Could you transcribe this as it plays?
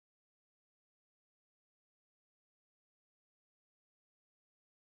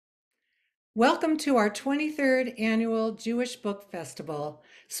Welcome to our 23rd Annual Jewish Book Festival,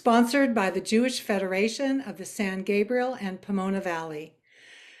 sponsored by the Jewish Federation of the San Gabriel and Pomona Valley.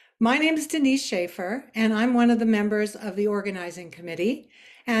 My name is Denise Schaefer, and I'm one of the members of the organizing committee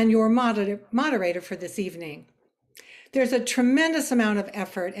and your moderator for this evening. There's a tremendous amount of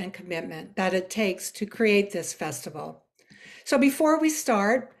effort and commitment that it takes to create this festival. So before we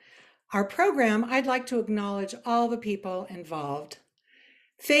start our program, I'd like to acknowledge all the people involved.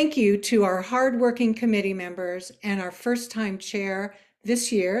 Thank you to our hardworking committee members and our first-time chair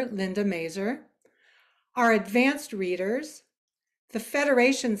this year, Linda Mazer, our advanced readers, the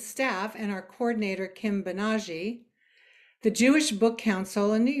Federation staff and our coordinator, Kim Benaji, the Jewish Book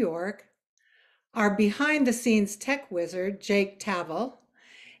Council in New York, our behind-the-scenes tech wizard, Jake Tavel,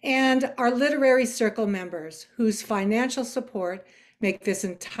 and our literary circle members whose financial support make this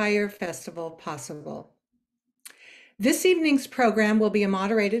entire festival possible. This evening's program will be a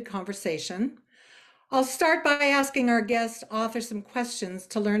moderated conversation. I'll start by asking our guest author some questions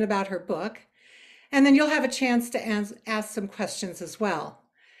to learn about her book, and then you'll have a chance to ask some questions as well.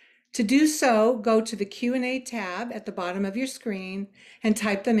 To do so, go to the Q&A tab at the bottom of your screen and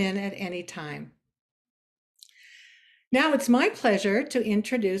type them in at any time. Now it's my pleasure to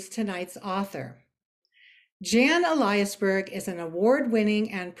introduce tonight's author. Jan Eliasberg is an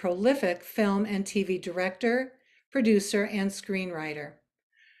award-winning and prolific film and TV director, producer, and screenwriter.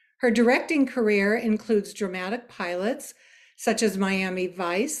 Her directing career includes dramatic pilots such as Miami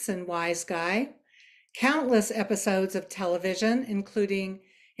Vice and Wise Guy, countless episodes of television, including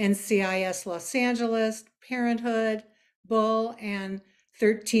NCIS Los Angeles, Parenthood, Bull, and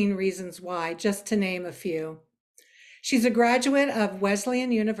 13 Reasons Why, just to name a few. She's a graduate of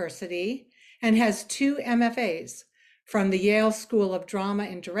Wesleyan University and has 2 MFAs from the Yale School of Drama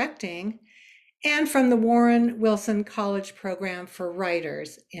and Directing and from the Warren Wilson College Program for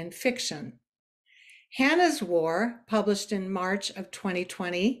Writers in Fiction. Hannah's War, published in March of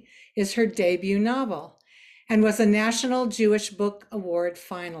 2020, is her debut novel and was a National Jewish Book Award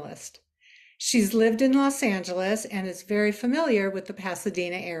finalist. She's lived in Los Angeles and is very familiar with the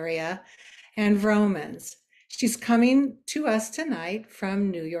Pasadena area and Vromans. She's coming to us tonight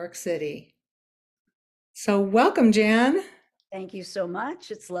from New York City. So welcome, Jan. Thank you so much.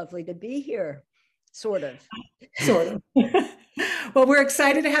 It's lovely to be here. Sort of. Sort of. Well, we're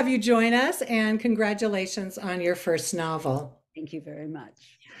excited to have you join us, and congratulations on your first novel. Thank you very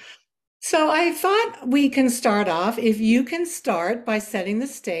much. So I thought we can start off, if you can start by setting the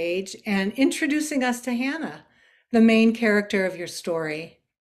stage and introducing us to Hannah, the main character of your story.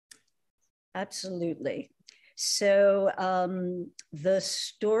 Absolutely. So the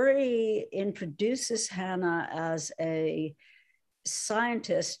story introduces Hannah as a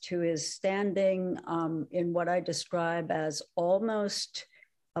scientist who is standing in what I describe as almost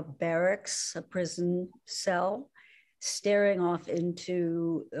a barracks, a prison cell, staring off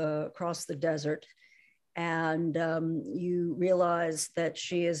into across the desert. And you realize that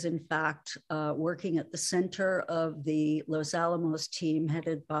she is in fact working at the center of the Los Alamos team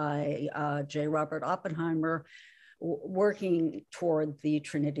headed by J. Robert Oppenheimer, working toward the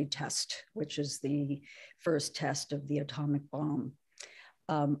Trinity test, which is the first test of the atomic bomb.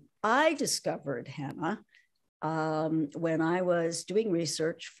 I discovered Hannah when I was doing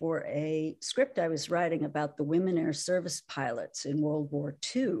research for a script I was writing about the women air service pilots in World War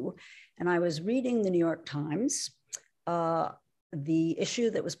II. And I was reading the New York Times, the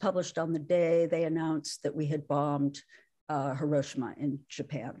issue that was published on the day they announced that we had bombed Hiroshima in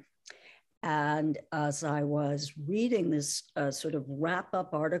Japan. And as I was reading this sort of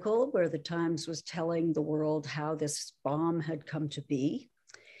wrap-up article where the Times was telling the world how this bomb had come to be,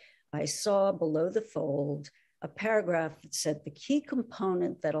 I saw below the fold a paragraph that said the key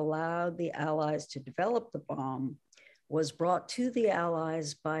component that allowed the Allies to develop the bomb was brought to the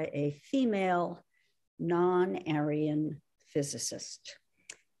Allies by a female non-Aryan physicist.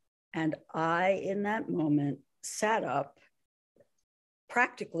 And I, in that moment, sat up,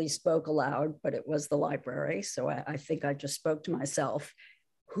 practically spoke aloud, but it was the library. So I think I just spoke to myself.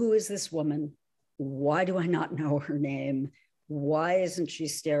 Who is this woman? Why do I not know her name? Why isn't she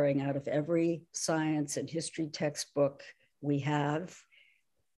staring out of every science and history textbook we have?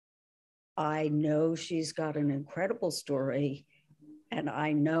 I know she's got an incredible story, and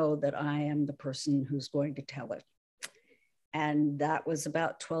I know that I am the person who's going to tell it. And that was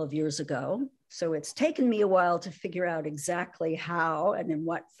about 12 years ago. So it's taken me a while to figure out exactly how and in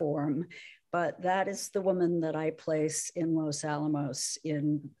what form, but that is the woman that I place in Los Alamos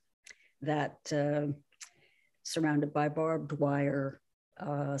in that surrounded by barbed wire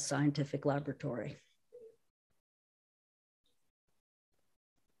scientific laboratory.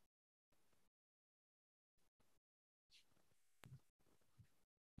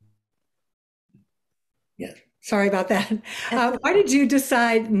 Yeah. Sorry about that. Why did you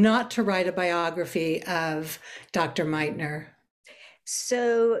decide not to write a biography of Dr. Meitner?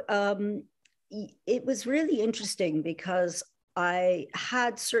 So it was really interesting because I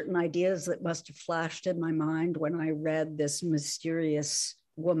had certain ideas that must have flashed in my mind when I read this mysterious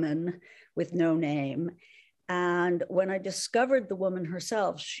woman with no name. And when I discovered the woman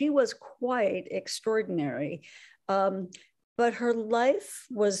herself, she was quite extraordinary. Um, but her life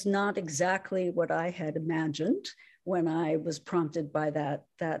was not exactly what I had imagined when I was prompted by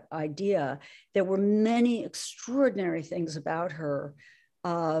that idea. There were many extraordinary things about her.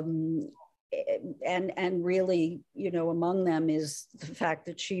 Um, and really, among them is the fact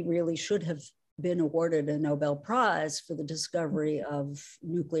that she really should have been awarded a Nobel Prize for the discovery of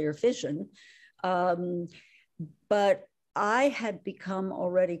nuclear fission. But I had become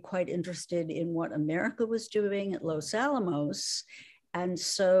already quite interested in what America was doing at Los Alamos. And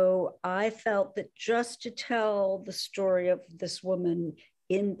so I felt that just to tell the story of this woman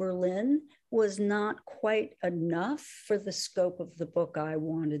in Berlin was not quite enough for the scope of the book I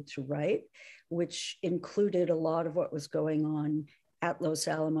wanted to write, which included a lot of what was going on at Los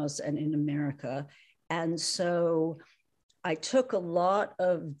Alamos and in America. And so I took a lot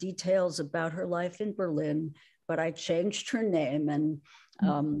of details about her life in Berlin, but I changed her name. And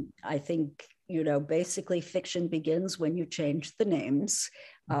I think, basically fiction begins when you change the names.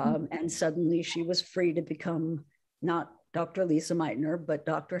 And suddenly she was free to become not Dr. Lisa Meitner, but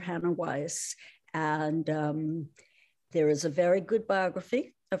Dr. Hannah Weiss. And there is a very good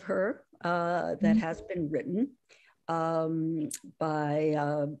biography of her that has been written by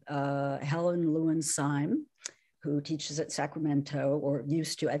Helen Lewin-Syme, who teaches at Sacramento, or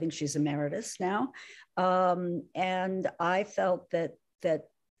used to. I think she's emeritus now. And I felt that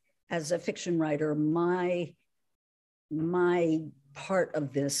as a fiction writer, my part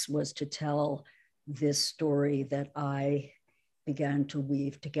of this was to tell this story that I began to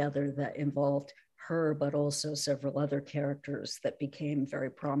weave together that involved her, but also several other characters that became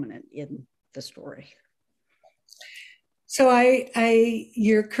very prominent in the story. So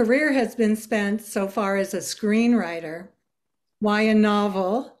your career has been spent so far as a screenwriter. Why a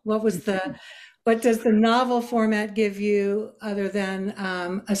novel? What does the novel format give you other than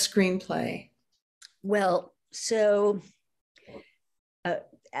a screenplay? Well, so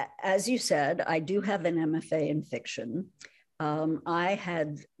as you said, I do have an MFA in fiction. I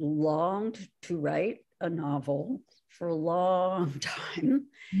had longed to write a novel for a long time.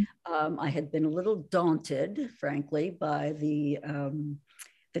 I had been a little daunted, frankly, by the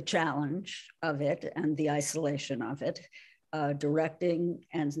challenge of it and the isolation of it. Directing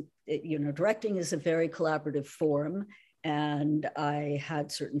is a very collaborative form, and I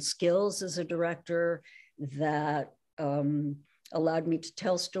had certain skills as a director that allowed me to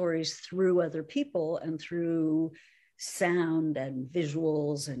tell stories through other people and through sound and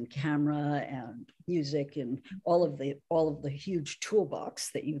visuals and camera and music and all of the huge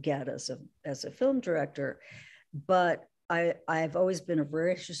toolbox that you get as a film director. But I've always been a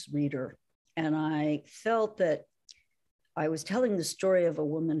voracious reader, and I felt that I was telling the story of a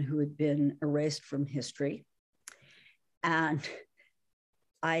woman who had been erased from history. And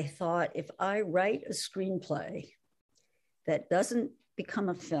I thought, if I write a screenplay that doesn't become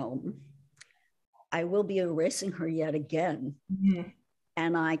a film, I will be erasing her yet again. Mm-hmm.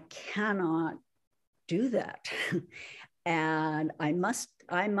 And I cannot do that. And I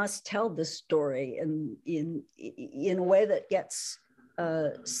must tell this story in a way that gets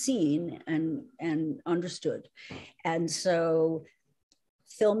seen and understood. And so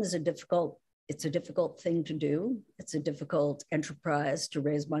film is a difficult thing to do. It's a difficult enterprise to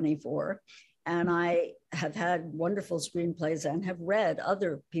raise money for. And I have had wonderful screenplays and have read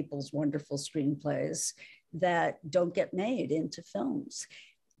other people's wonderful screenplays that don't get made into films.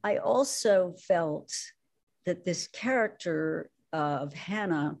 I also felt that this character of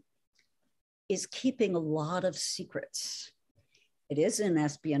Hannah is keeping a lot of secrets. It is an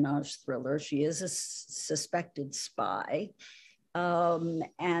espionage thriller. She is a suspected spy.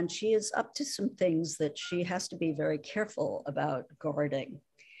 And she is up to some things that she has to be very careful about guarding.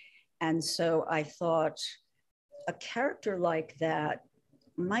 And so I thought a character like that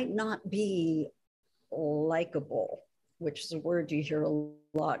might not be likable, which is a word you hear a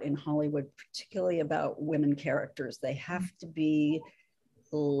lot in Hollywood, particularly about women characters. They have to be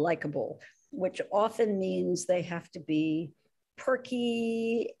likable, which often means they have to be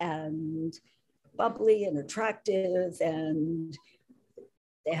perky and bubbly and attractive, and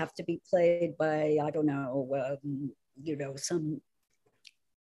they have to be played by, I don't know, some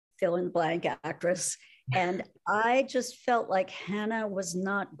fill in the blank actress. And I just felt like Hannah was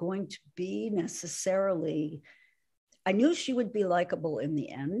not going to be necessarily, I knew she would be likable in the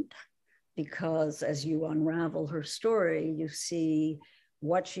end, because as you unravel her story, you see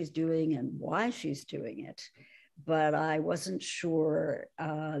what she's doing and why she's doing it. But I wasn't sure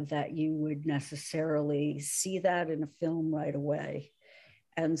that you would necessarily see that in a film right away.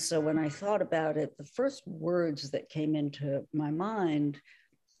 And so when I thought about it, the first words that came into my mind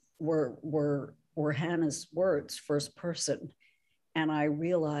were Hannah's words, first person. And I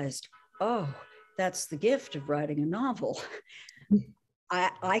realized, oh, that's the gift of writing a novel.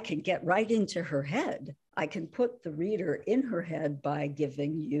 I can get right into her head. I can put the reader in her head by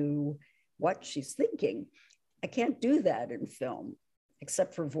giving you what she's thinking. I can't do that in film,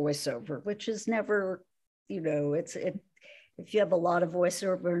 except for voiceover, which is never, if you have a lot of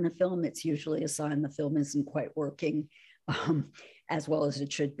voiceover in a film, it's usually a sign the film isn't quite working as well as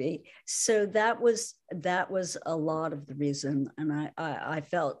it should be. So that was a lot of the reason. And I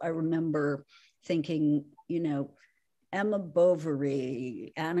remember thinking, Emma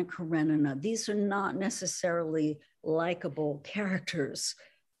Bovary, Anna Karenina, these are not necessarily likable characters,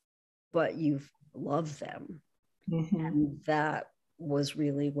 but you love them. Mm-hmm. And that was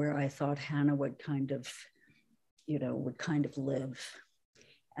really where I thought Hannah would kind of live.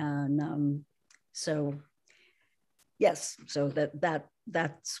 And so, yes, so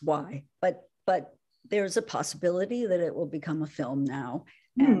that's why. But there's a possibility that it will become a film now.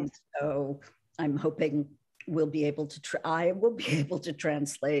 And so I'm hoping I will be able to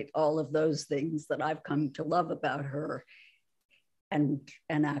translate all of those things that I've come to love about her, and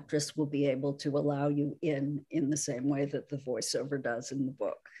an actress will be able to allow you in the same way that the voiceover does in the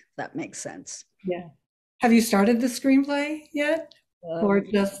book. That makes sense. Yeah. Have you started the screenplay yet? Or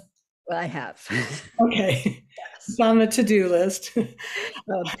just? I have. Okay. Yes. It's on the to-do list.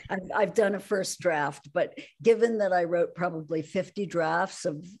 I've done a first draft, but given that I wrote probably 50 drafts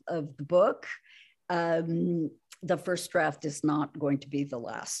of the book, the first draft is not going to be the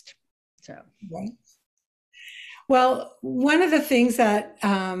last. So, right. Well, one of the things that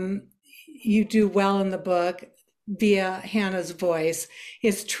you do well in the book via Hannah's voice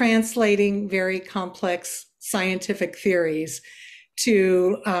is translating very complex scientific theories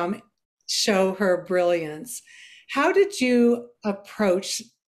to show her brilliance. How did you approach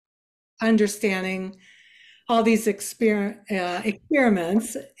understanding all these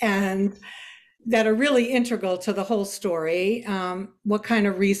experiments and that are really integral to the whole story? What kind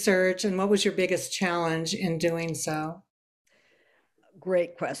of research and what was your biggest challenge in doing so?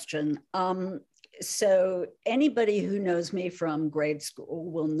 Great question. So anybody who knows me from grade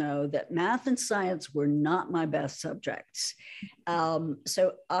school will know that math and science were not my best subjects.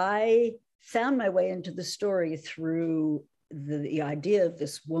 So I found my way into the story through the idea of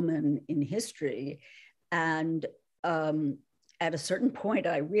this woman in history. And at a certain point,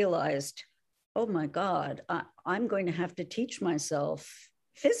 I realized, oh my God, I'm going to have to teach myself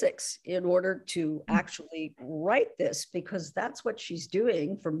physics in order to actually write this, because that's what she's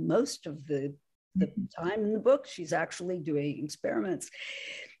doing for most of the time in the book. She's actually doing experiments.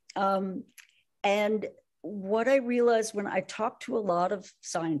 And what I realized when I talked to a lot of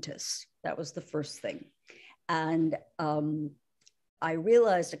scientists, that was the first thing. And I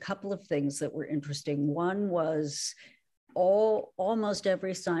realized a couple of things that were interesting. One was almost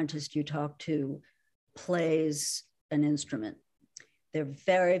every scientist you talk to plays an instrument. They're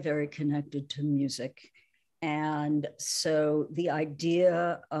very, very connected to music. And so the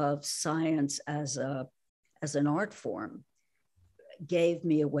idea of science as an art form gave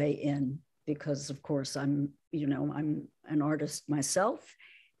me a way in, because of course I'm an artist myself.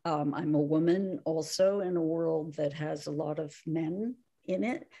 I'm a woman also in a world that has a lot of men in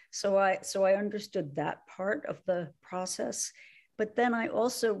it. So I understood that part of the process. But then I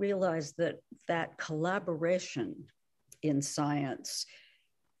also realized that collaboration in science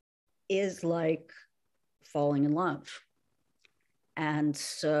is like falling in love. And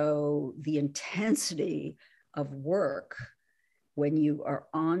so the intensity of work when you are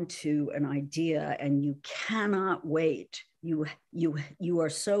onto an idea and you cannot wait, you are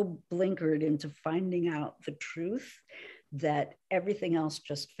so blinkered into finding out the truth that everything else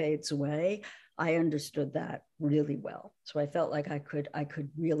just fades away. I understood that really well. So I felt like I could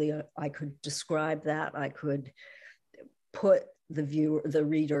describe that. I could put the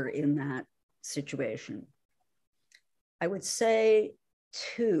reader in that situation. I would say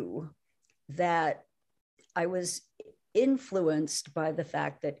too that I was influenced by the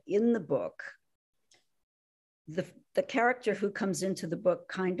fact that in the book, the character who comes into the book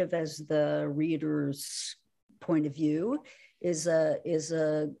kind of as the reader's point of view his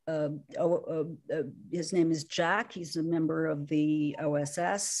name is Jack. He's a member of the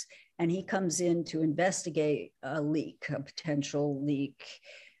OSS, and he comes in to investigate a leak, a potential leak,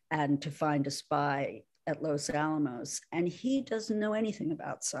 and to find a spy at Los Alamos. And he doesn't know anything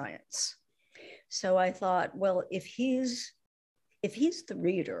about science. So I thought, well, if he's the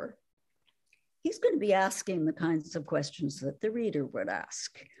reader, he's going to be asking the kinds of questions that the reader would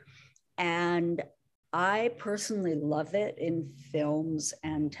ask. And I personally love it in films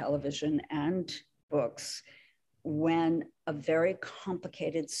and television and books when a very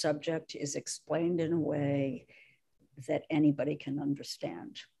complicated subject is explained in a way that anybody can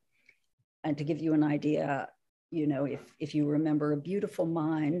understand. And to give you an idea, you know, if you remember A Beautiful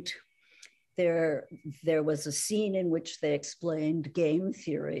Mind, there was a scene in which they explained game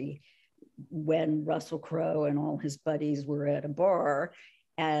theory when Russell Crowe and all his buddies were at a bar,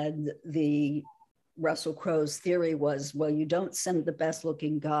 and the Russell Crowe's theory was, well, you don't send the best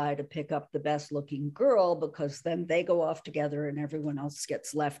looking guy to pick up the best looking girl because then they go off together and everyone else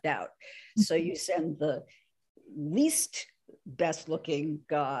gets left out. So you send the least best looking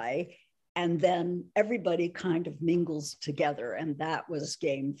guy and then everybody kind of mingles together. And that was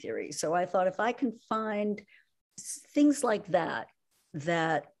game theory. So I thought if I can find things like that,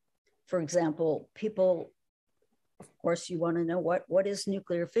 for example, people, of course, you want to know what is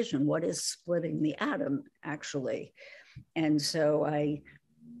nuclear fission? What is splitting the atom, actually? And so I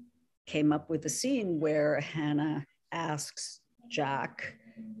came up with a scene where Hannah asks Jack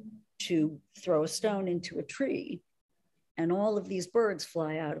to throw a stone into a tree, and all of these birds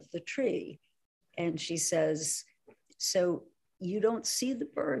fly out of the tree. And she says, so you don't see the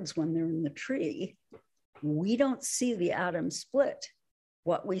birds when they're in the tree. We don't see the atom split.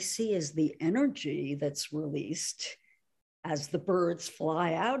 What we see is the energy that's released as the birds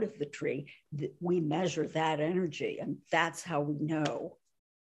fly out of the tree. We measure that energy, and that's how we know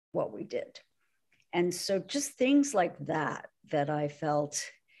what we did. And so just things like that I felt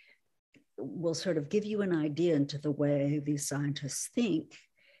will sort of give you an idea into the way these scientists think.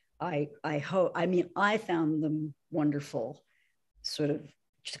 I found them wonderful, sort of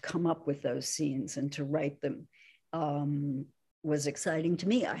to come up with those scenes and to write them. Was exciting to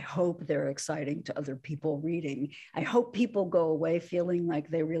me. I hope they're exciting to other people reading. I hope people go away feeling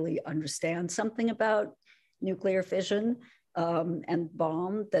like they really understand something about nuclear fission and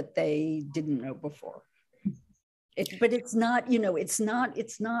bomb that they didn't know before. But it's not, you know, it's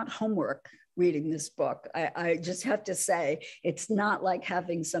not homework reading this book. I just have to say, it's not like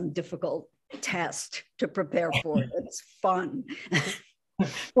having some difficult test to prepare for. It's fun.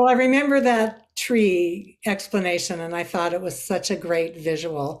 Well, I remember that tree explanation, and I thought it was such a great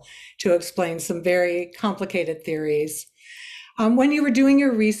visual to explain some very complicated theories. When you were doing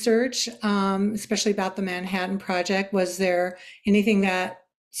your research, especially about the Manhattan Project, was there anything that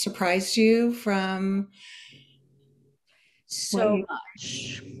surprised you from? So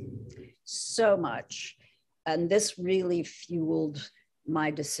much. And this really fueled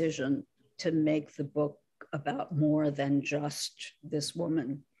my decision to make the book about more than just this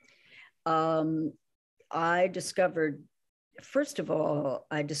woman. I discovered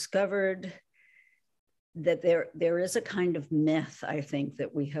that there is a kind of myth, I think,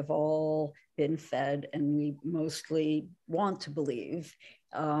 that we have all been fed, and we mostly want to believe,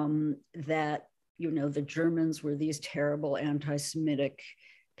 that, you know, the Germans were these terrible anti-Semitic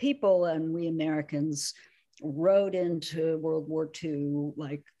people, and we Americans rode into World War II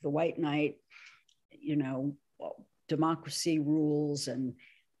like the White Knight, you know, democracy rules, and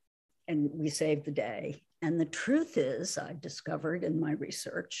we saved the day. And the truth is, I discovered in my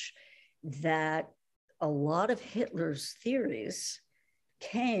research that a lot of Hitler's theories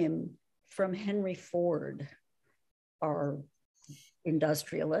came from Henry Ford, our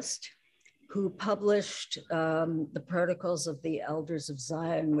industrialist, who published the Protocols of the Elders of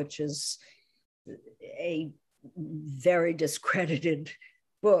Zion, which is a very discredited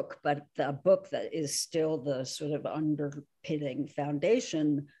book, but a book that is still the sort of underpinning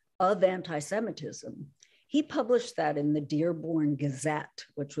foundation of anti-Semitism. He published that in the Dearborn Gazette,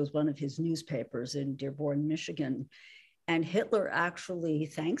 which was one of his newspapers in Dearborn, Michigan. And Hitler actually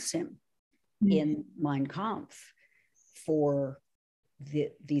thanks him in Mein Kampf for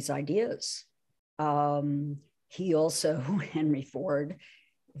these ideas. He also, Henry Ford,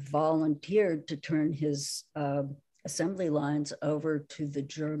 volunteered to turn his assembly lines over to the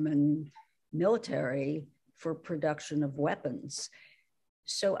German military for production of weapons.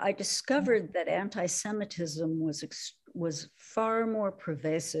 So I discovered that anti-Semitism was far more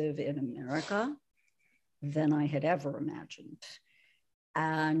pervasive in America than I had ever imagined.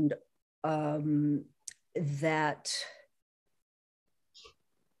 And that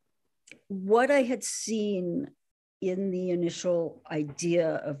what I had seen in the initial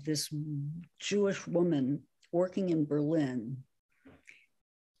idea of this Jewish woman working in Berlin,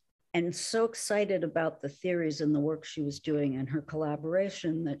 and so excited about the theories and the work she was doing and her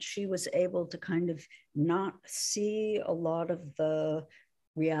collaboration, that she was able to kind of not see a lot of the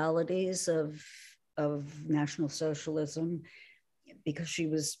realities of National Socialism, because she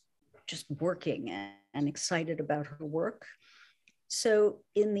was just working and excited about her work. So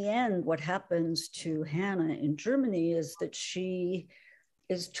in the end, what happens to Hannah in Germany is that she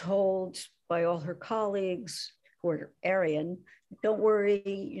is told by all her colleagues who are Aryan, don't worry,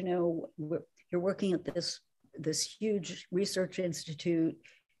 you know, you're working at this huge research institute.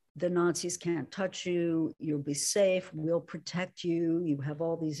 The Nazis can't touch you. You'll be safe. We'll protect you. You have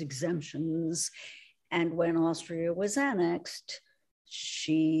all these exemptions. And when Austria was annexed,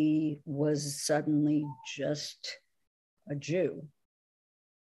 she was suddenly just a Jew.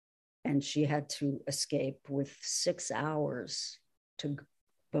 And she had to escape with 6 hours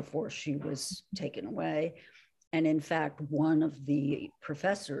before she was taken away. And in fact, one of the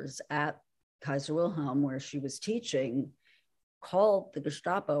professors at Kaiser Wilhelm, where she was teaching, called the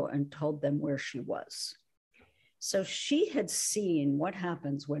Gestapo and told them where she was. So she had seen what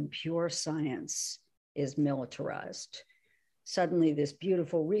happens when pure science is militarized. Suddenly, this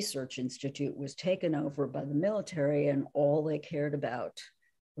beautiful research institute was taken over by the military, and all they cared about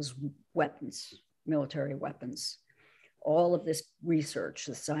was weapons, military weapons. All of this research,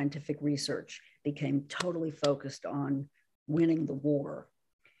 the scientific research, became totally focused on winning the war.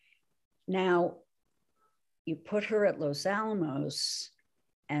 Now, you put her at Los Alamos,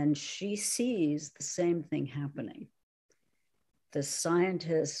 and she sees the same thing happening. The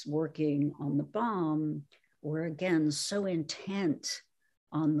scientists working on the bomb were, again, so intent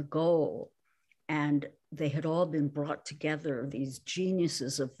on the goal, and they had all been brought together, these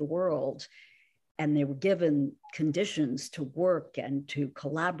geniuses of the world, and they were given conditions to work and to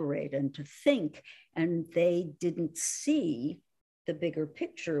collaborate and to think, and they didn't see the bigger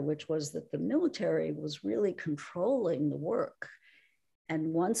picture, which was that the military was really controlling the work.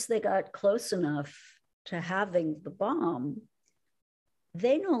 And once they got close enough to having the bomb,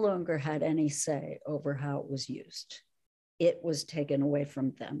 they no longer had any say over how it was used. It was taken away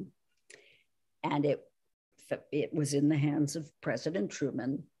from them. And it was in the hands of President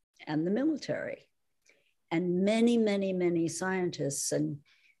Truman and the military. And many, many, many scientists, and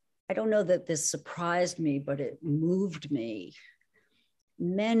I don't know that this surprised me, but it moved me.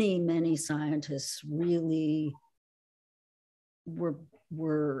 Many, many scientists really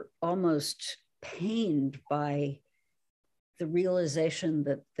were almost pained by the realization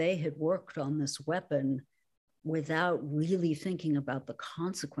that they had worked on this weapon without really thinking about the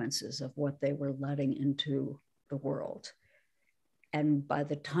consequences of what they were letting into the world. And by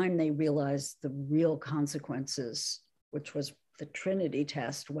the time they realized the real consequences, which was the Trinity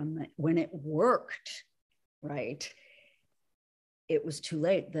test, when it worked, right, it was too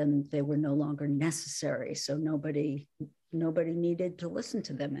late. Then they were no longer necessary. So nobody needed to listen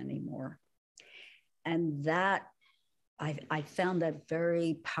to them anymore. And that, I found that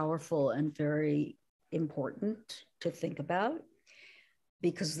very powerful and very important to think about,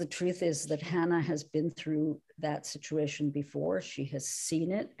 because the truth is that Hannah has been through that situation before. She has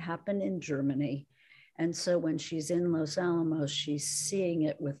seen it happen in Germany. And so when she's in Los Alamos, she's seeing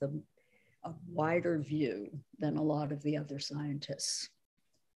it with a wider view than a lot of the other scientists.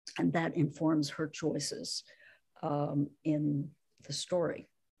 And that informs her choices in the story.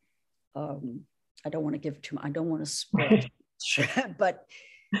 I don't want to give too much, I don't want to spoil too much, but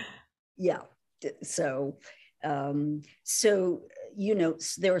yeah. So, you know,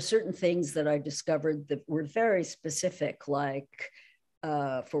 there are certain things that I discovered that were very specific, like,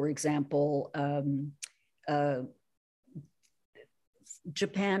 for example,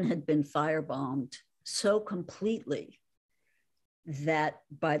 Japan had been firebombed so completely that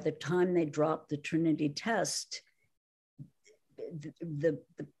by the time they dropped the Trinity test, the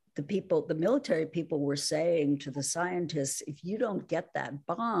military people were saying to the scientists, if you don't get that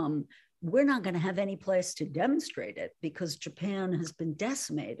bomb, we're not going to have any place to demonstrate it, because Japan has been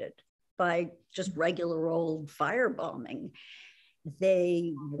decimated by just regular old firebombing.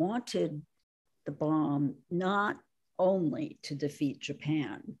 They wanted the bomb not only to defeat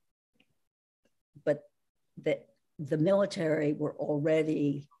Japan, but that the military were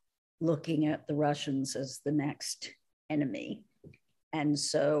already looking at the Russians as the next enemy. And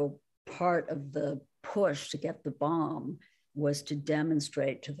so part of the push to get the bomb was to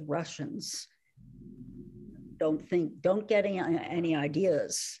demonstrate to the Russians, don't get any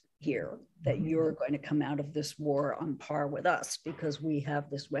ideas here, that you're going to come out of this war on par with us because we have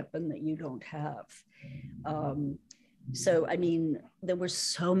this weapon that you don't have. So, I mean, there were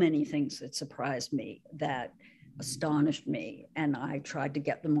so many things that surprised me, that astonished me, and I tried to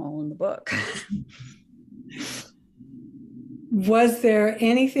get them all in the book. Was there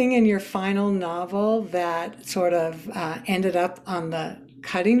anything in your final novel that sort of ended up on the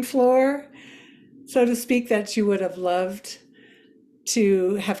cutting floor, so to speak, that you would have loved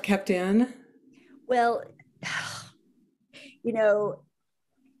to have kept in? Well, you know,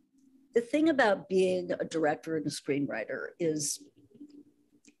 the thing about being a director and a screenwriter is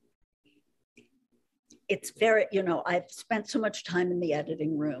it's very, I've spent so much time in the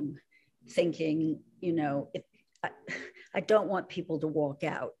editing room thinking, I don't want people to walk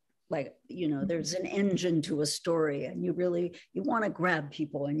out. Like, there's an engine to a story, and you want to grab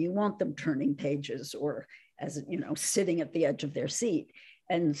people, and you want them turning pages, or as, sitting at the edge of their seat.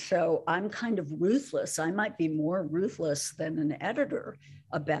 And so I'm kind of ruthless. I might be more ruthless than an editor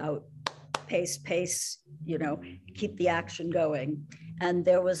about pace, keep the action going. And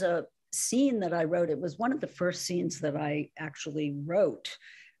there was a scene that I wrote. It was one of the first scenes that I actually wrote.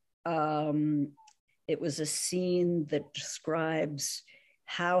 It was a scene that describes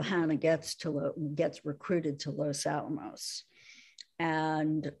how Hannah gets recruited to Los Alamos.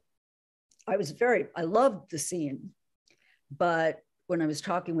 And I loved the scene, but when I was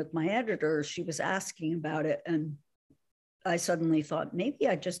talking with my editor, she was asking about it, and I suddenly thought, maybe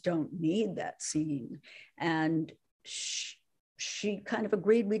I just don't need that scene. And she kind of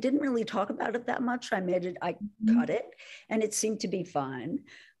agreed. We didn't really talk about it that much. I cut it, and it seemed to be fine.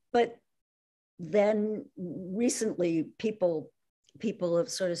 But then recently, people have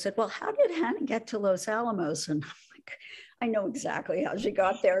sort of said, well, how did Hannah get to Los Alamos? And I'm like, I know exactly how she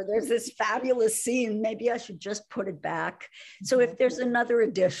got there. There's this fabulous scene. Maybe I should just put it back. So if there's another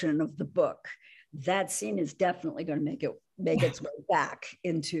edition of the book, that scene is definitely going to make its way back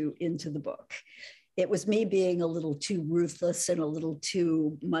into the book. It was me being a little too ruthless and a little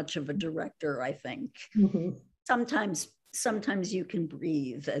too much of a director, I think. Mm-hmm. Sometimes you can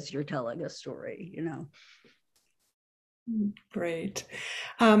breathe as you're telling a story, Great.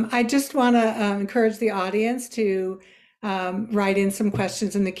 I just want to encourage the audience to write in some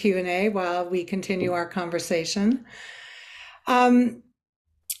questions in the Q&A while we continue our conversation.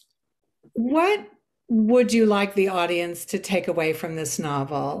 What would you like the audience to take away from this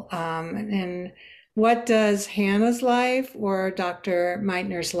novel? And what does Hannah's life or Dr.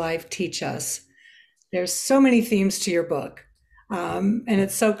 Meitner's life teach us? There's so many themes to your book, and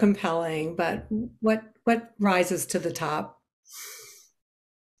it's so compelling, but what rises to the top?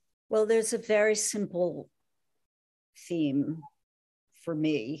 Well, there's a very simple theme for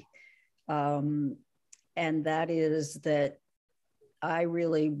me, and that is that I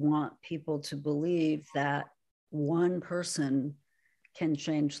really want people to believe that one person can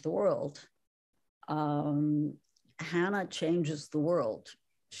change the world. Hannah changes the world.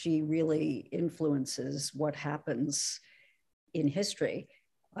 She really influences what happens in history.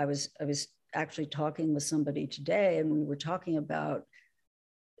 I was actually talking with somebody today, and we were talking about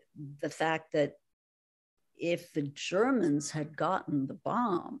the fact that if the Germans had gotten the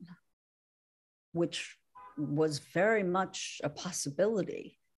bomb, which was very much a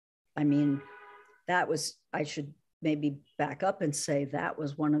possibility, I mean, I should maybe back up and say that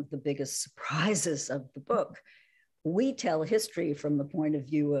was one of the biggest surprises of the book. We tell history from the point of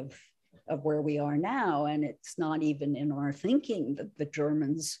view of where we are now, and it's not even in our thinking that the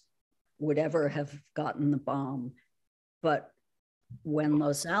Germans would ever have gotten the bomb. But when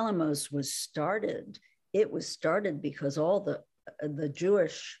Los Alamos was started, it was started because all the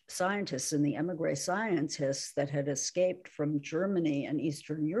Jewish scientists and the emigre scientists that had escaped from Germany and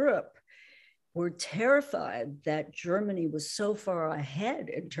Eastern Europe were terrified that Germany was so far ahead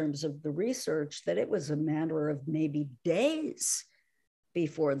in terms of the research that it was a matter of maybe days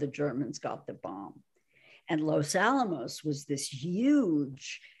before the Germans got the bomb. And Los Alamos was this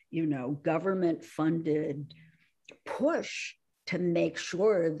huge, government-funded push to make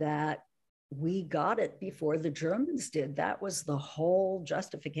sure that we got it before the Germans did. That was the whole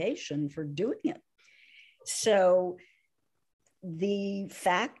justification for doing it. So the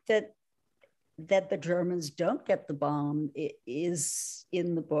fact that the Germans don't get the bomb is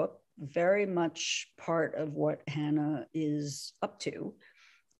in the book very much part of what Hannah is up to.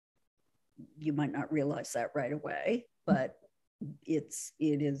 You might not realize that right away, but it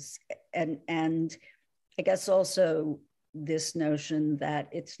is, and I guess also this notion that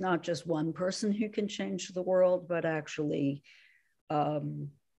it's not just one person who can change the world, but actually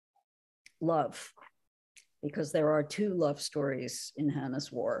love. because there are two love stories in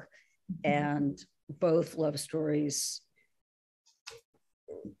Hannah's War, and both love stories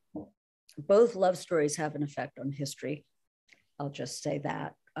have an effect on history. I'll just say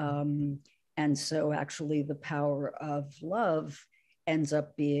that. And so actually the power of love ends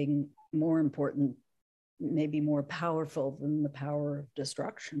up being more important, maybe more powerful than the power of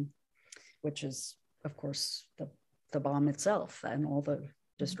destruction, which is, of course, the bomb itself and all the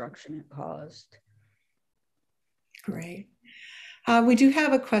destruction it caused. Great. We do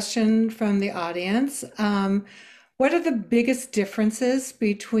have a question from the audience. What are the biggest differences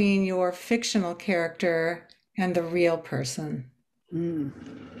between your fictional character and the real person?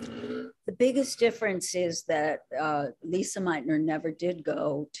 The biggest difference is that Lisa Meitner never did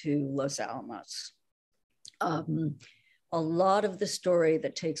go to Los Alamos. A lot of the story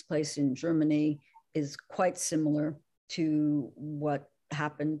that takes place in Germany is quite similar to what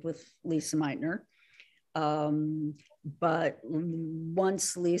happened with Lisa Meitner. But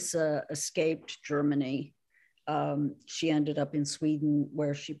once Lisa escaped Germany, she ended up in Sweden,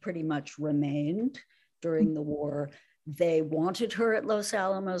 where she pretty much remained during the war. They wanted her at Los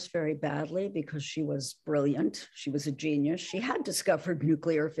Alamos very badly because she was brilliant. She was a genius. She had discovered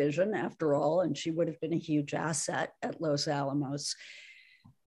nuclear fission, after all, and she would have been a huge asset at Los Alamos.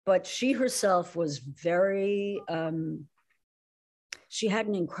 But she herself was very, she had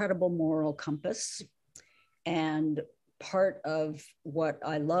an incredible moral compass. And part of what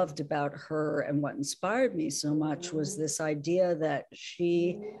I loved about her and what inspired me so much was this idea that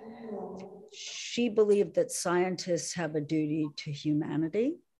she believed that scientists have a duty to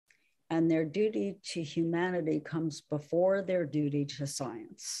humanity, and their duty to humanity comes before their duty to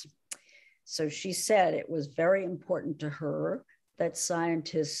science. So she said it was very important to her that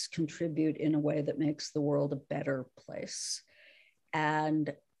scientists contribute in a way that makes the world a better place.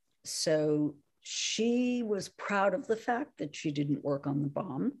 And so she was proud of the fact that she didn't work on the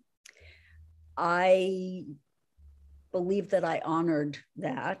bomb. I believe that I honored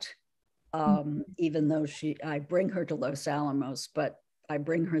that, even though I bring her to Los Alamos, but I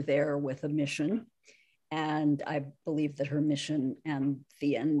bring her there with a mission. And I believe that her mission and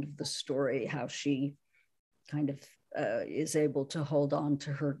the end of the story, how she kind of is able to hold on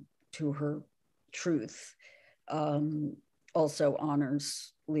to her truth, also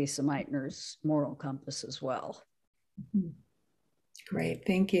honors Lisa Meitner's moral compass as well. Great,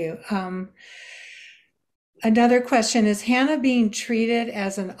 thank you. Another question, is Hannah being treated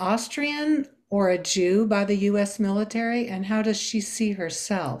as an Austrian or a Jew by the US military, and how does she see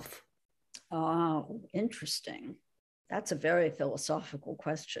herself? Oh, interesting. That's a very philosophical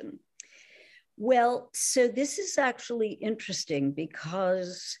question. Well, so this is actually interesting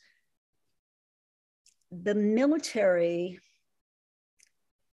because the military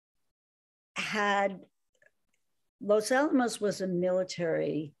Los Alamos was a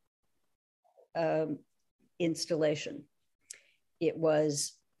military installation.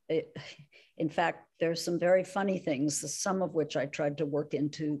 In fact, there's some very funny things, some of which I tried to work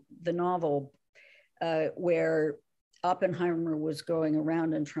into the novel, where Oppenheimer was going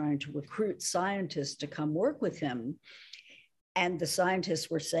around and trying to recruit scientists to come work with him. And the scientists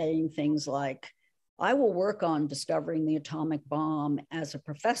were saying things like, I will work on discovering the atomic bomb as a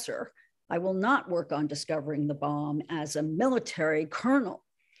professor. I will not work on discovering the bomb as a military colonel.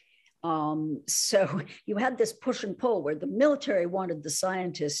 So you had this push and pull where the military wanted the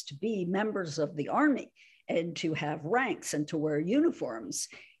scientists to be members of the army and to have ranks and to wear uniforms.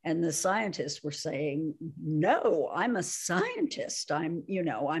 And the scientists were saying, no, I'm a scientist. I'm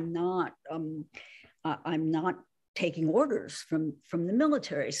not taking orders from the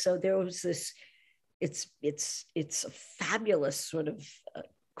military. So there was this, it's a fabulous sort of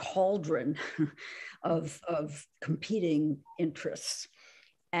cauldron of competing interests.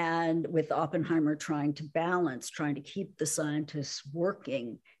 And with Oppenheimer trying to keep the scientists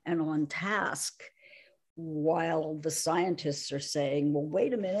working and on task, while the scientists are saying, well,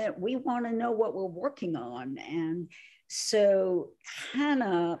 wait a minute, we want to know what we're working on. And so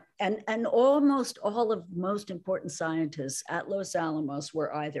Hannah and almost all of most important scientists at Los Alamos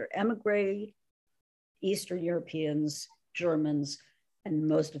were either emigre, Eastern Europeans, Germans, and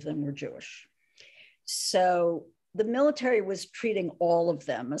most of them were Jewish. So the military was treating all of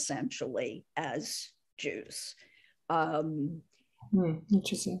them essentially as Jews.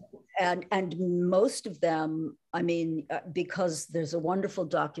 Interesting. And most of them, I mean, because there's a wonderful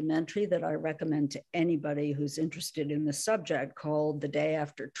documentary that I recommend to anybody who's interested in the subject called The Day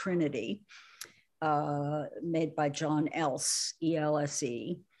After Trinity, made by Jan Else,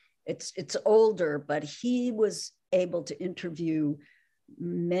 E-L-S-E. It's older, but he was able to interview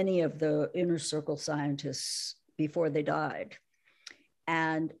many of the inner circle scientists before they died.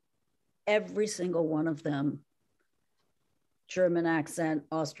 And every single one of them, German accent,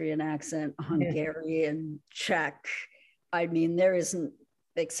 Austrian accent, Hungarian, Czech. I mean, there isn't,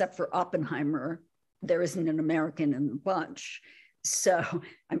 except for Oppenheimer, there isn't an American in the bunch. So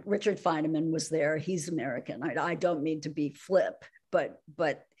Richard Feynman was there. He's American. I don't mean to be flip, but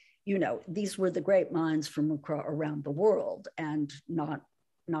you know, these were the great minds from around the world, and not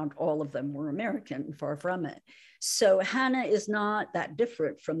all of them were American, far from it. So Hannah is not that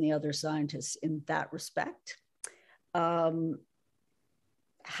different from the other scientists in that respect. How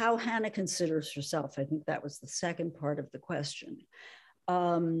Hannah considers herself, I think that was the second part of the question.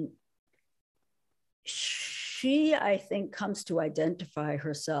 She, I think, comes to identify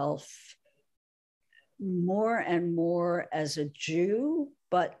herself more and more as a Jew,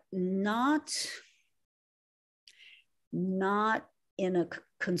 but not in a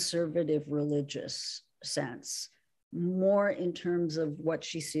conservative religious sense, more in terms of what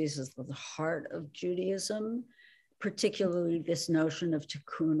she sees as the heart of Judaism, particularly this notion of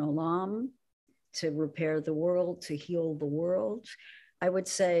tikkun olam, to repair the world, to heal the world. I would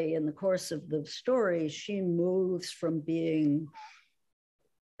say in the course of the story, she moves from being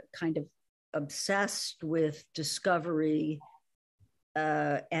kind of obsessed with discovery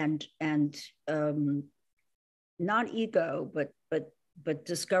and not ego, but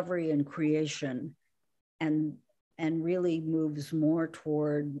discovery and creation, and really moves more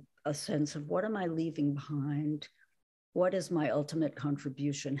toward a sense of, what am I leaving behind? What is my ultimate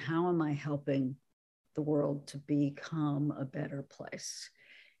contribution? How am I helping the world to become a better place?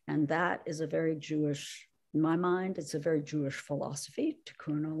 And that is a very Jewish, in my mind, it's a very Jewish philosophy,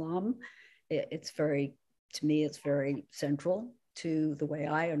 tikkun olam. It's very, to me, it's very central to the way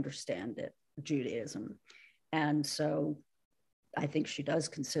I understand it, Judaism. And so I think she does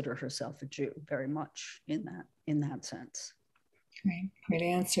consider herself a Jew very much in that sense. Great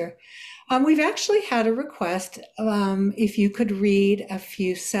answer. We've actually had a request, if you could read a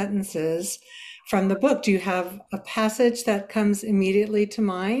few sentences from the book. Do you have a passage that comes immediately to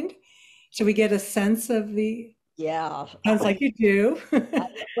mind, so we get a sense of the? Yeah. Sounds like you do.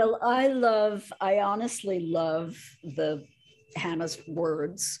 Well, I honestly love Hannah's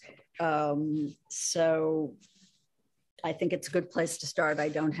words. So I think it's a good place to start. I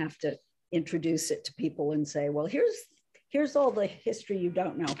don't have to introduce it to people and say, well, here's all the history you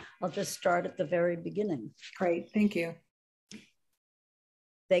don't know. I'll just start at the very beginning. Great, thank you.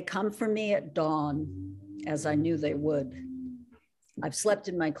 They come for me at dawn, as I knew they would. I've slept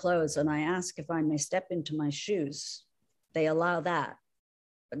in my clothes, and I ask if I may step into my shoes. They allow that,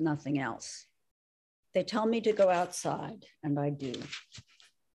 but nothing else. They tell me to go outside, and I do.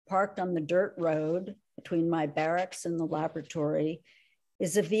 Parked on the dirt road between my barracks and the laboratory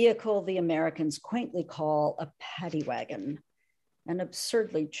is a vehicle the Americans quaintly call a paddy wagon, an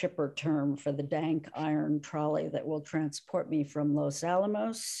absurdly chipper term for the dank iron trolley that will transport me from Los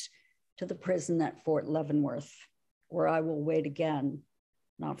Alamos to the prison at Fort Leavenworth, where I will wait again,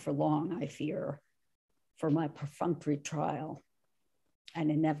 not for long, I fear, for my perfunctory trial and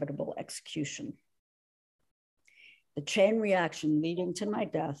inevitable execution. The chain reaction leading to my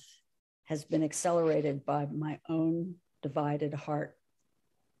death has been accelerated by my own divided heart.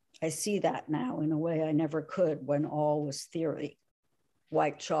 I see that now in a way I never could when all was theory,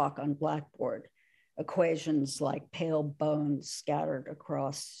 white chalk on blackboard, equations like pale bones scattered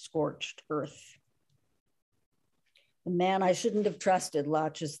across scorched earth. The man I shouldn't have trusted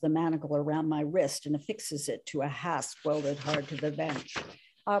latches the manacle around my wrist and affixes it to a hasp welded hard to the bench.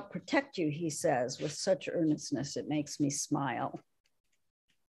 I'll protect you, he says, with such earnestness it makes me smile.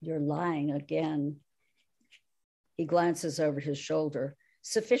 You're lying again. He glances over his shoulder,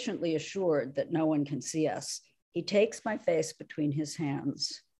 sufficiently assured that no one can see us. He takes my face between his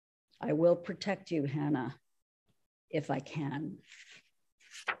hands. I will protect you, Hannah, if I can.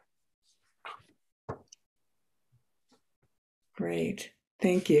 Great,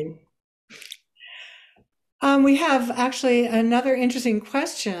 thank you. We have actually another interesting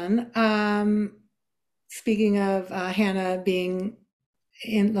question. Speaking of Hannah being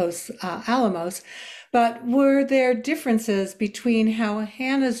in Los Alamos, but were there differences between how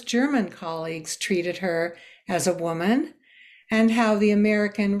Hannah's German colleagues treated her as a woman and how the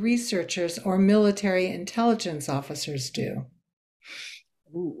American researchers or military intelligence officers do?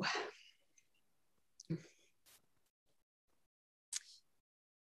 Ooh.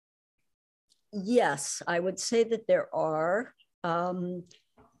 Yes, I would say that there are.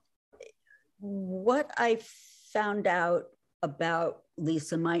 What I found out about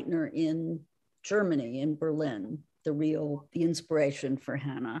Lisa Meitner in Germany, in Berlin, the inspiration for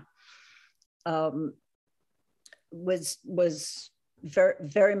Hannah, was very,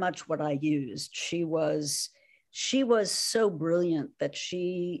 very much what I used. She was so brilliant that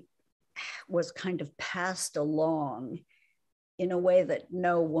she was kind of passed along in a way that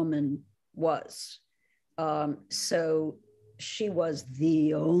no woman was. So she was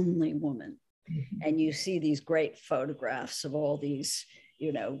the only woman. And you see these great photographs of all these,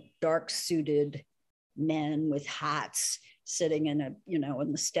 dark suited men with hats sitting in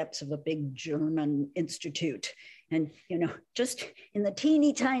in the steps of a big German institute. And, just in the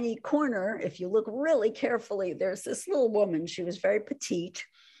teeny tiny corner, if you look really carefully, there's this little woman. She was very petite.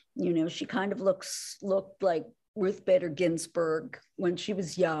 She kind of looked like Ruth Bader Ginsburg when she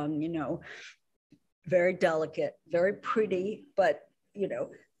was young, very delicate, very pretty, but,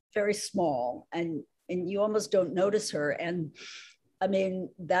 very small. And you almost don't notice her. And I mean,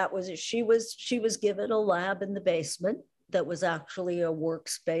 she was given a lab in the basement that was actually a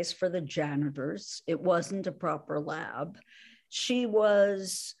workspace for the janitors. It wasn't a proper lab. She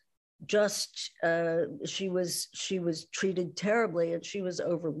was just, she was treated terribly, and she was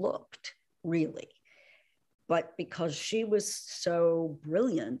overlooked, really. But because she was so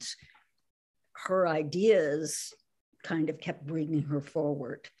brilliant, her ideas kind of kept bringing her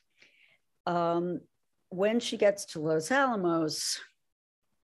forward. When she gets to Los Alamos,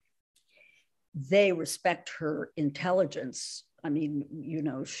 they respect her intelligence. I mean,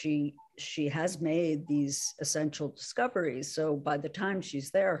 she has made these essential discoveries. So by the time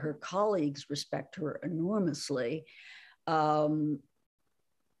she's there, her colleagues respect her enormously. And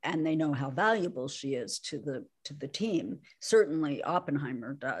they know how valuable she is to the team. Certainly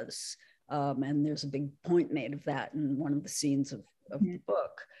Oppenheimer does. And there's a big point made of that in one of the scenes of the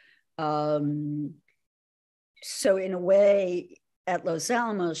book. So in a way, at Los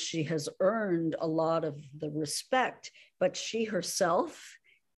Alamos, she has earned a lot of the respect, but she herself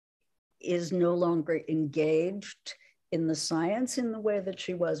is no longer engaged in the science in the way that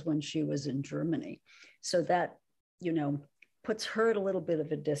she was when she was in Germany. So that, puts her at a little bit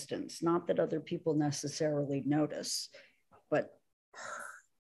of a distance. Not that other people necessarily notice, but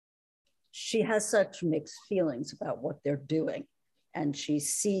she has such mixed feelings about what they're doing. And she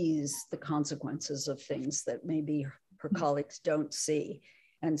sees the consequences of things that maybe her colleagues don't see.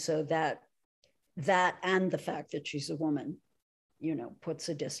 And so that and the fact that she's a woman, puts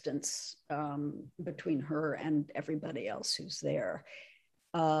a distance between her and everybody else who's there.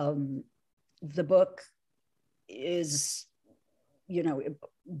 The book is,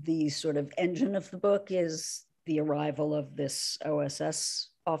 the sort of engine of the book is the arrival of this OSS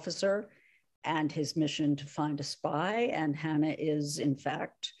officer and his mission to find a spy. And Hannah is, in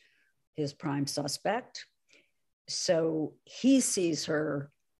fact, his prime suspect. So he sees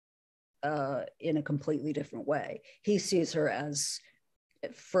her in a completely different way. He sees her as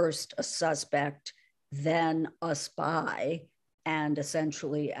first a suspect, then a spy, and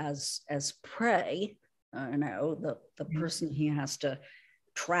essentially as prey, the person he has to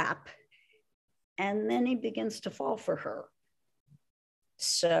trap. And then he begins to fall for her.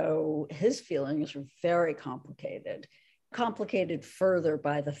 So his feelings are very complicated further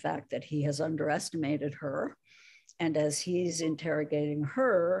by the fact that he has underestimated her. And as he's interrogating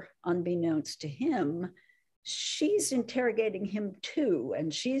her, unbeknownst to him, she's interrogating him too.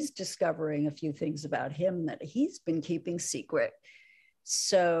 And she's discovering a few things about him that he's been keeping secret.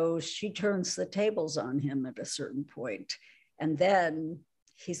 So she turns the tables on him at a certain point. And then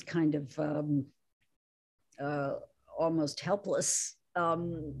he's kind of almost helpless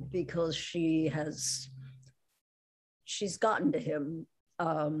because she's gotten to him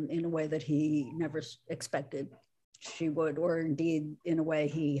in a way that he never expected she would, or indeed in a way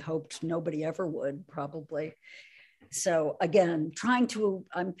he hoped nobody ever would, probably. So again, I'm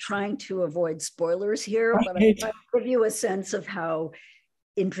trying to avoid spoilers here, but I'm trying to give you a sense of how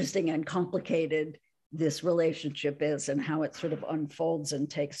interesting and complicated this relationship is and how it sort of unfolds and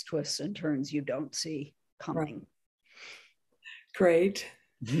takes twists and turns you don't see coming. Great.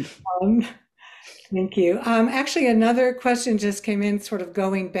 Thank you. Actually, another question just came in, sort of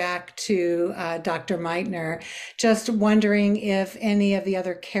going back to Dr. Meitner, just wondering if any of the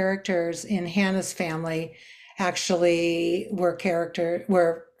other characters in Hannah's family actually were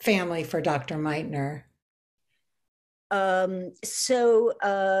family for Dr. Meitner. So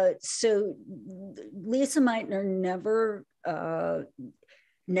Lisa Meitner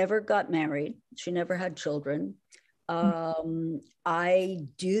never got married. She never had children. I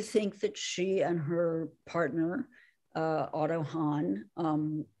do think that she and her partner, Otto Hahn,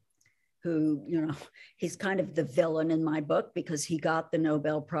 who, he's kind of the villain in my book because he got the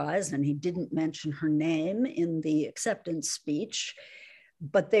Nobel Prize and he didn't mention her name in the acceptance speech,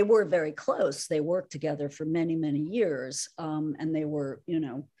 but they were very close. They worked together for many, many years, and they were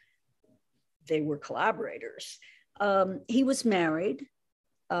collaborators. He was married.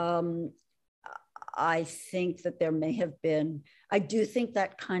 I think that there may have been, I do think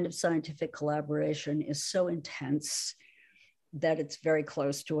that kind of scientific collaboration is so intense that it's very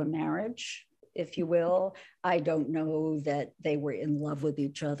close to a marriage, if you will. I don't know that they were in love with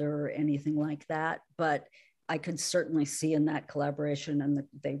each other or anything like that, but I could certainly see in that collaboration, and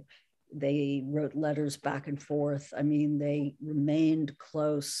they wrote letters back and forth. I mean, they remained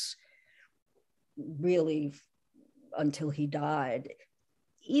close really until he died,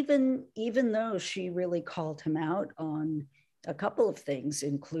 even though she really called him out on a couple of things,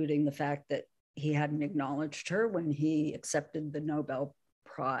 including the fact that he hadn't acknowledged her when he accepted the Nobel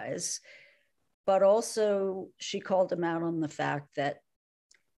Prize, but also she called him out on the fact that,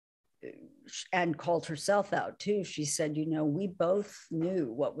 and called herself out too. She said, we both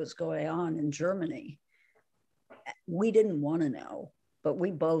knew what was going on in Germany. We didn't want to know, but we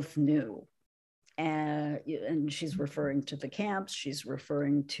both knew. And she's referring to the camps. She's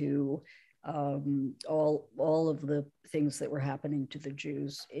referring to all of the things that were happening to the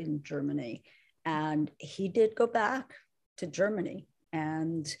Jews in Germany. And he did go back to Germany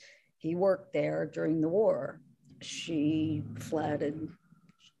and he worked there during the war. She fled and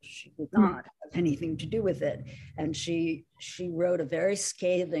she did not have anything to do with it. And she wrote a very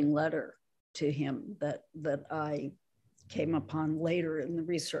scathing letter to him that I came upon later in the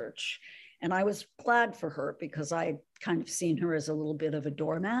research. And I was glad for her because I kind of seen her as a little bit of a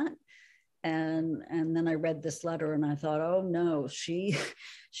doormat. And then I read this letter and I thought, oh no, she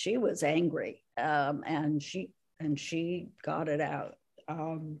was angry, and she got it out.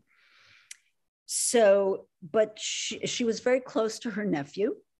 But she was very close to her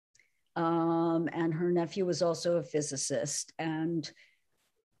nephew, and her nephew was also a physicist, and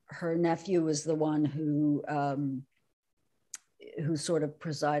her nephew was the one who sort of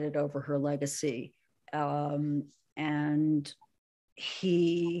presided over her legacy, and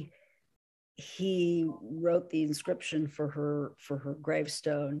he wrote the inscription for her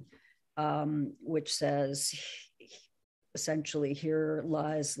gravestone, which says essentially, "Here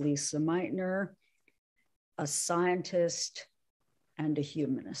lies Lisa Meitner, a scientist and a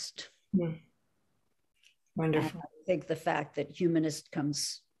humanist." Wonderful. And I think the fact that humanist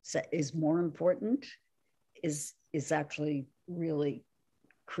is more important is actually really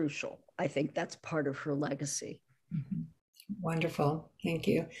crucial. I think that's part of her legacy. Wonderful. Thank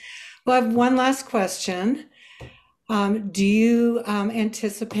you. Well, I have one last question. Do you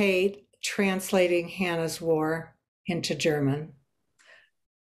anticipate translating Hannah's War into German?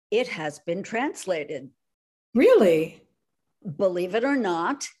 It has been translated. Really? Believe it or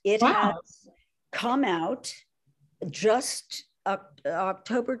not, it has come out just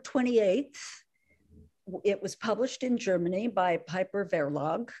October 28th. It was published in Germany by Piper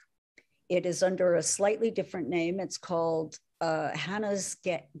Verlag. It is under a slightly different name. It's called Hannah's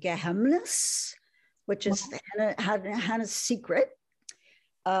Geheimnis, which is Hannah's Secret.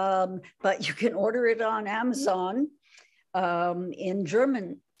 But you can order it on Amazon in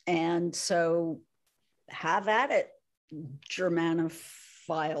German. And so have at it,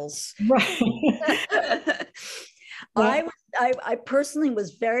 Germanophiles. Right. I personally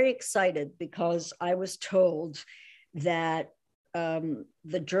was very excited because I was told that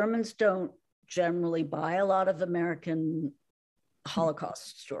the Germans don't generally buy a lot of American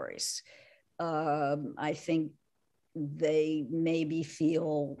Holocaust stories. I think they maybe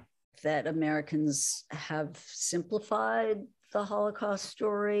feel that Americans have simplified the Holocaust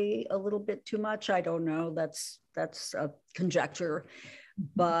story a little bit too much. I don't know. That's a conjecture.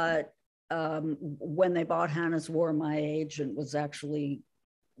 But when they bought Hannah's War, my agent was actually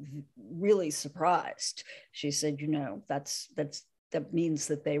really surprised. She said, that means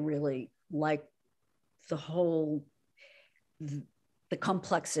that they really like the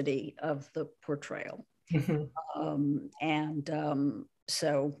complexity of the portrayal.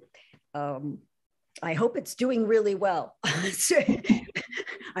 So I hope it's doing really well.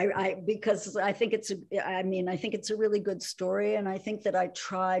 Because I think it's a really good story, and I think that I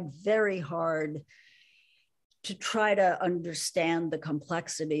tried very hard to try to understand the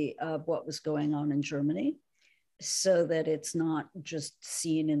complexity of what was going on in Germany, so that it's not just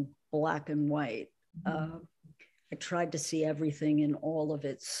seen in black and white. I tried to see everything in all of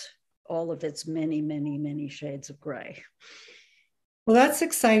its many, many, many shades of gray. Well, that's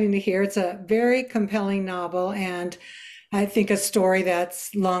exciting to hear. It's a very compelling novel, and I think a story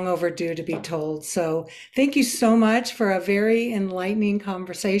that's long overdue to be told. So thank you so much for a very enlightening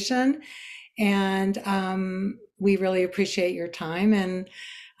conversation. And we really appreciate your time. And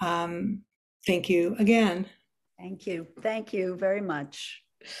thank you again. Thank you. Thank you very much.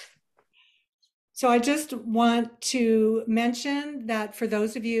 So I just want to mention that for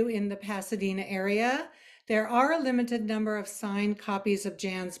those of you in the Pasadena area, there are a limited number of signed copies of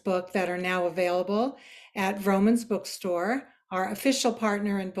Jan's book that are now available at Vroman's Bookstore, our official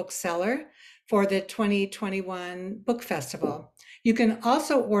partner and bookseller for the 2021 Book Festival. You can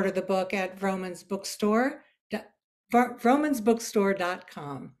also order the book at Vroman's Bookstore,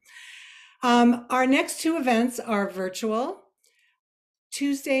 romansbookstore.com. Our next two events are virtual.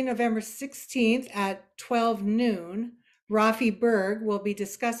 Tuesday, November 16th at 12 noon, Rafi Berg will be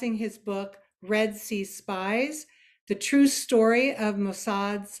discussing his book, Red Sea Spies, The True Story of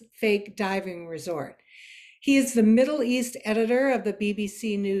Mossad's Fake Diving Resort. He is the Middle East editor of the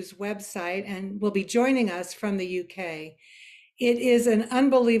BBC News website and will be joining us from the UK. It is an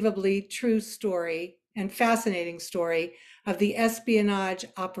unbelievably true story and fascinating story of the espionage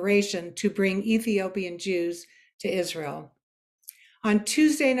operation to bring Ethiopian Jews to Israel. On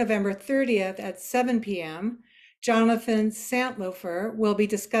Tuesday, November 30th at 7 p.m., Jonathan Santlofer will be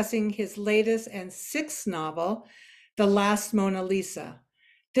discussing his latest and sixth novel, The Last Mona Lisa.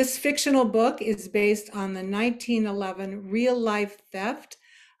 This fictional book is based on the 1911 real-life theft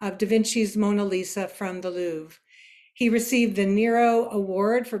of Da Vinci's Mona Lisa from the Louvre. He received the Nero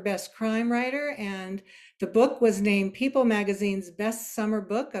Award for Best Crime Writer, and the book was named People Magazine's Best Summer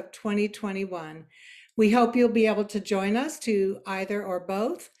Book of 2021. We hope you'll be able to join us to either or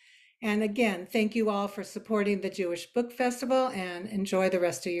both. And again, thank you all for supporting the Jewish Book Festival and enjoy the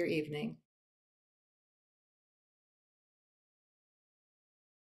rest of your evening.